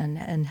insurance,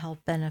 and health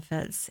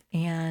benefits.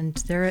 And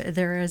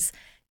there is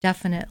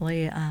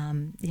definitely,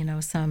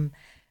 some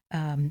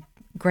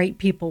great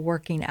people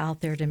working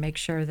out there to make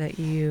sure that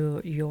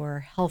your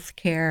health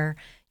care,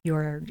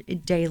 your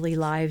daily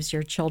lives,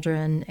 your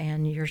children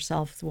and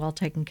yourself well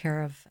taken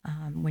care of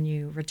when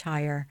you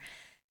retire.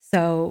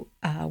 So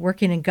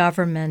working in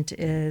government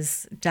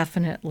is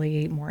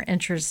definitely more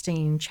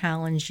interesting,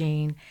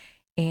 challenging,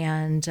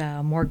 and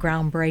more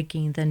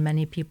groundbreaking than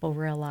many people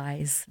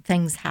realize.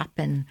 Things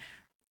happen,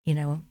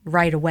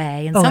 right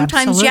away, and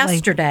sometimes absolutely.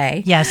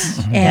 yesterday.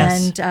 Yes.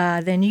 And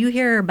then you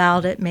hear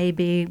about it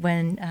maybe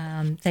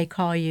when they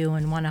call you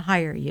and want to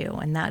hire you,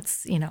 and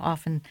that's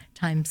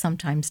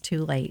sometimes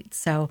too late.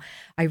 So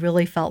I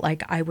really felt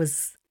like I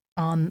was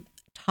on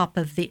top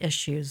of the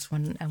issues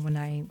when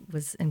I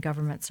was in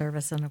government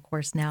service, and of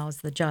course now as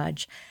the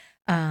judge.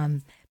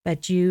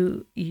 But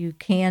you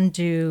can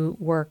do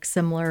work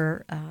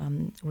similar,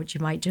 what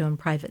you might do in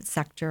private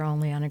sector,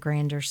 only on a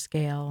grander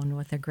scale and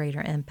with a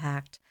greater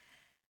impact.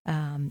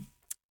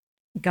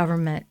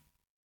 Government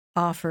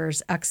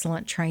offers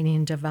excellent training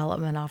and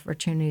development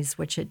opportunities,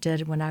 which it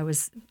did when I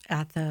was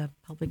at the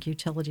Public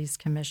Utilities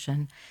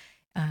Commission.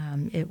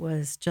 It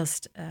was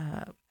just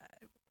a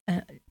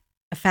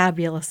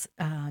fabulous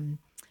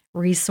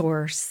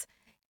resource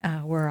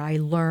where I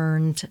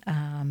learned,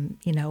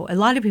 a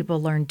lot of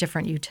people learned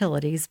different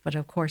utilities, but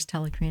of course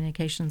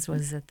telecommunications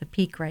was at the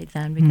peak right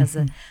then because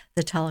of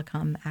the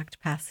Telecom Act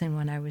passing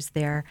when I was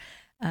there.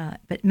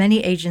 But many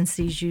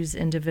agencies use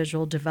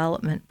individual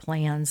development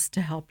plans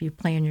to help you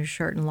plan your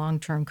short and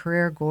long-term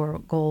career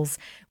goals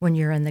when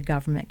you're in the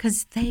government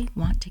because they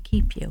want to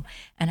keep you.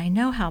 And I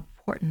know how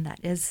important that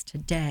is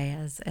today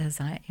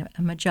as I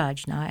am a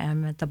judge. Now,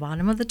 I'm at the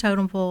bottom of the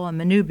totem pole. I'm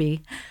a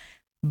newbie.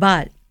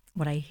 But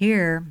what I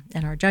hear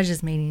in our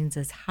judges' meetings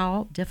is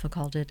how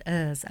difficult it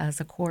is as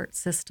a court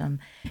system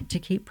to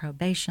keep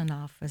probation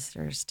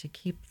officers, to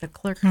keep the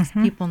clerks,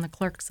 people in the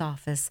clerk's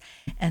office,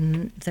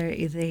 and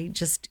they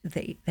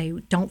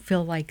don't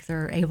feel like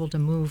they're able to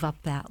move up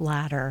that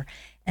ladder.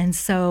 And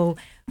so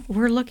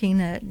we're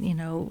looking at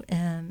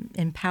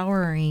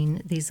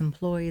empowering these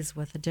employees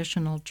with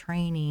additional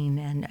training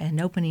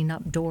and opening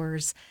up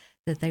doors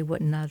that they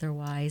wouldn't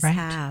otherwise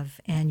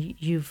have. And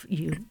you've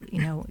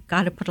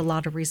got to put a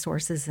lot of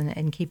resources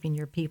in keeping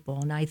your people.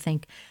 And I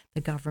think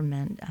the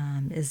government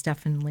is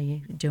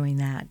definitely doing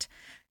that.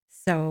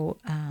 So,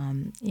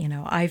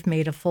 I've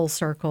made a full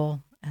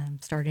circle,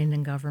 starting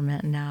in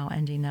government and now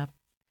ending up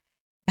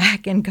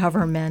back in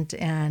government.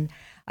 And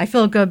I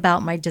feel good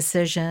about my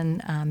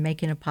decision,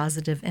 making a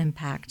positive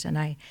impact. And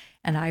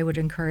I would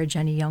encourage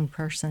any young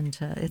person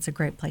it's a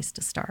great place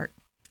to start.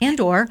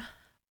 And/or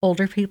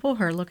older people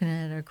who are looking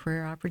at a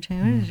career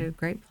opportunity, it's a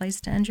great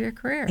place to end your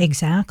career.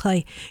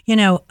 Exactly.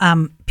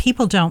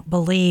 People don't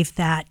believe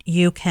that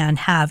you can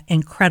have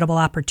incredible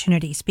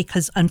opportunities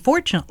because,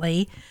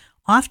 unfortunately,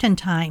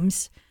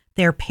 oftentimes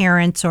their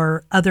parents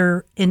or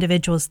other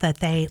individuals that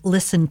they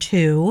listen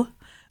to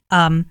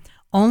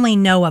only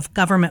know of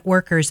government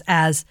workers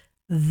as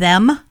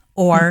them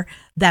or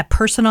that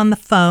person on the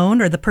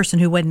phone or the person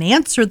who wouldn't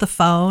answer the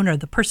phone or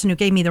the person who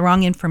gave me the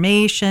wrong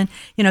information,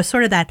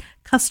 sort of that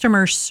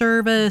customer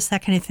service,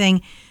 that kind of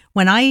thing.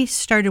 When I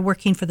started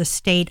working for the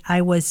state,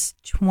 I was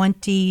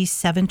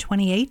 27,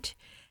 28,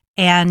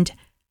 and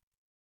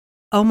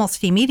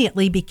almost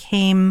immediately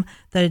became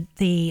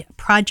the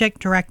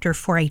project director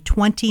for a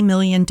 $20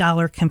 million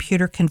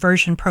computer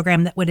conversion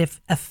program that would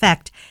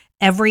affect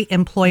every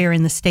employer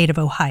in the state of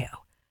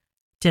Ohio.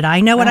 Did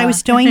I know what I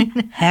was doing?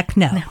 Heck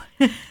no.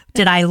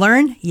 Did I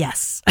learn?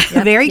 Yes.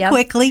 Very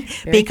quickly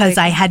because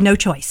I had no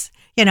choice.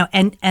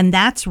 And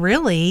that's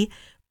really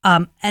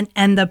and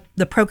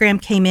the program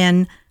came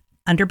in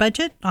under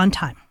budget, on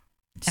time.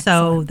 Excellent.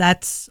 So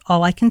that's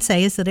all I can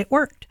say is that it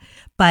worked.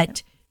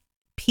 But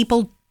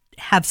people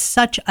have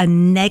such a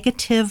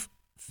negative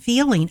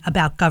feeling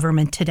about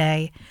government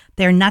today.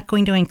 They're not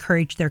going to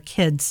encourage their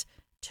kids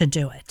to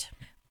do it.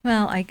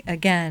 Well,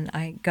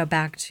 I go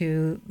back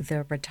to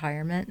the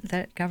retirement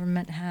that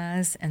government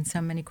has, and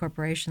so many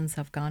corporations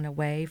have gone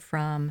away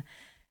from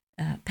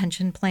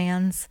pension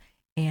plans,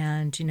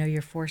 and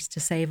you're forced to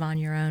save on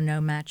your own, no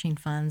matching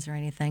funds or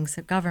anything.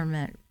 So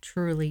government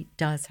truly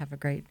does have a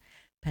great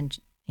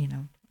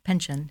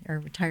pension or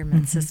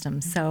retirement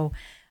system. So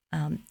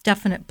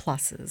definite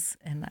pluses,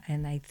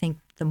 and I think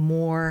the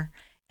more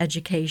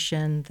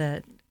education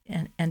that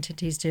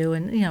entities do,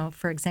 and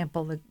for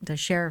example, the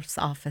sheriff's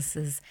office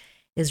is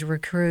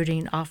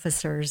recruiting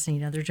officers.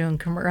 They're doing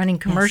running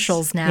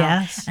commercials now.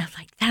 Yes. And I'm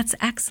like, that's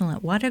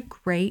excellent. What a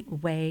great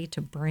way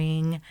to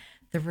bring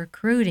the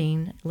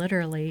recruiting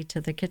literally to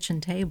the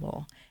kitchen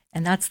table.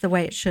 And that's the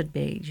way it should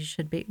be.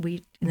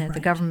 The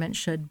government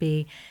should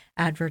be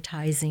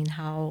advertising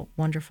how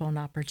wonderful an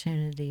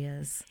opportunity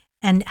is.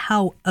 And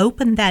how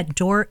open that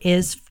door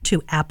is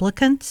to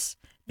applicants,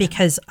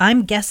 because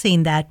I'm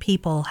guessing that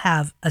people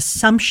have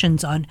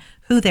assumptions on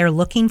who they're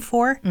looking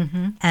for,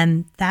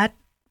 and that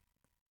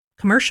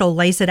commercial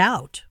lays it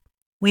out.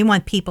 We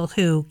want people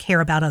who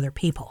care about other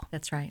people.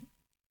 That's right.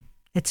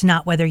 It's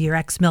not whether you're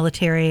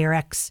ex-military or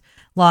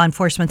ex-law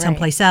enforcement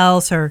someplace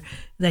else or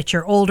that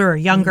you're older or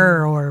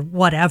younger or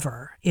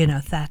whatever.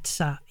 That's,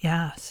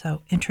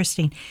 so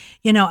interesting.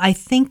 I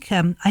think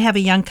I have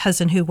a young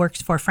cousin who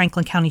works for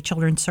Franklin County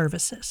Children's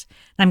Services.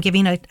 And I'm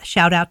giving a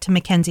shout out to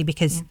Mackenzie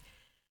because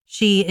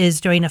she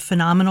is doing a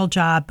phenomenal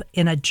job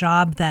in a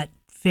job that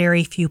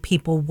very few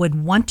people would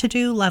want to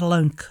do, let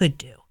alone could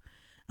do.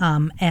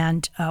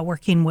 And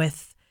working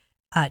with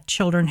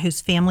children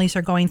whose families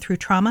are going through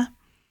trauma,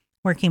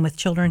 working with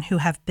children who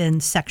have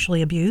been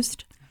sexually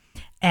abused.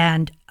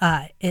 And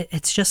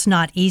it's just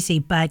not easy.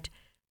 But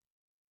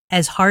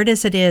as hard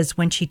as it is,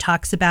 when she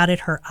talks about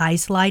it, her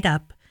eyes light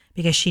up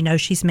because she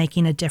knows she's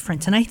making a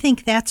difference. And I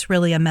think that's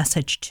really a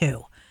message,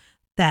 too,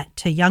 that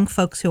to young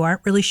folks who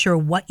aren't really sure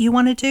what you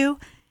want to do,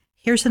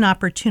 here's an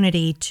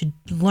opportunity to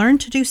learn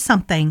to do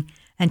something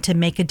and to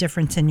make a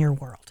difference in your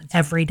world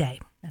every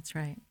day. That's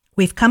right.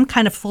 We've come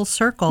kind of full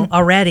circle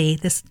already.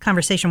 This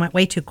conversation went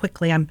way too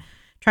quickly. I'm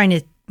trying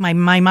to, my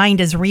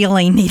mind is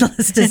reeling,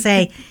 needless to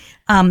say.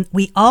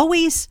 We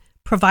always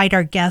provide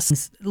our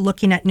guests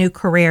looking at new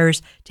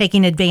careers,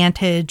 taking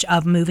advantage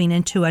of moving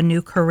into a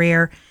new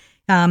career,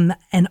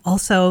 and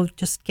also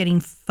just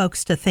getting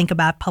folks to think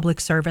about public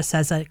service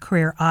as a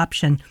career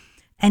option.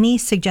 Any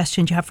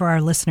suggestions you have for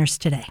our listeners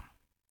today?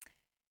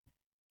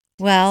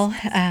 Well,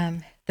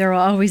 there will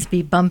always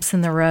be bumps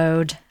in the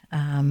road,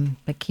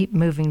 but keep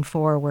moving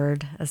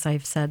forward, as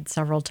I've said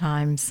several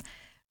times.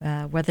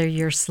 Whether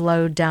you're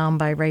slowed down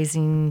by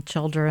raising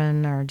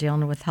children or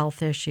dealing with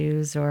health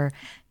issues or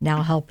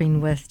now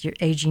helping with your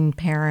aging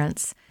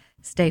parents,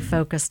 stay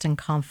focused and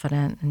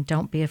confident and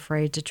don't be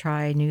afraid to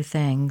try new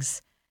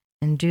things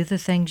and do the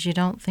things you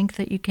don't think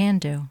that you can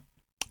do.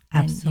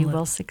 Absolutely. And you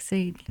will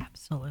succeed.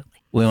 Absolutely.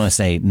 We want to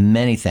say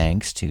many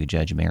thanks to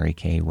Judge Mary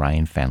Kay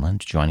Ryan Fenlon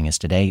joining us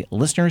today.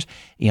 Listeners,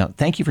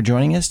 thank you for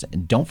joining us.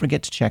 Don't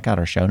forget to check out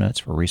our show notes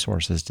for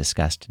resources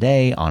discussed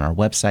today on our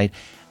website.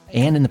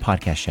 And in the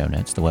podcast show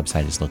notes, the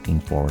website is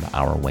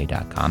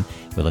lookingforwardourway.com.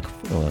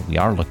 We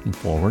are looking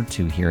forward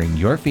to hearing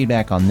your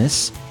feedback on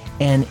this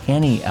and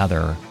any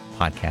other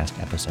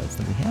podcast episodes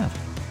that we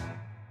have.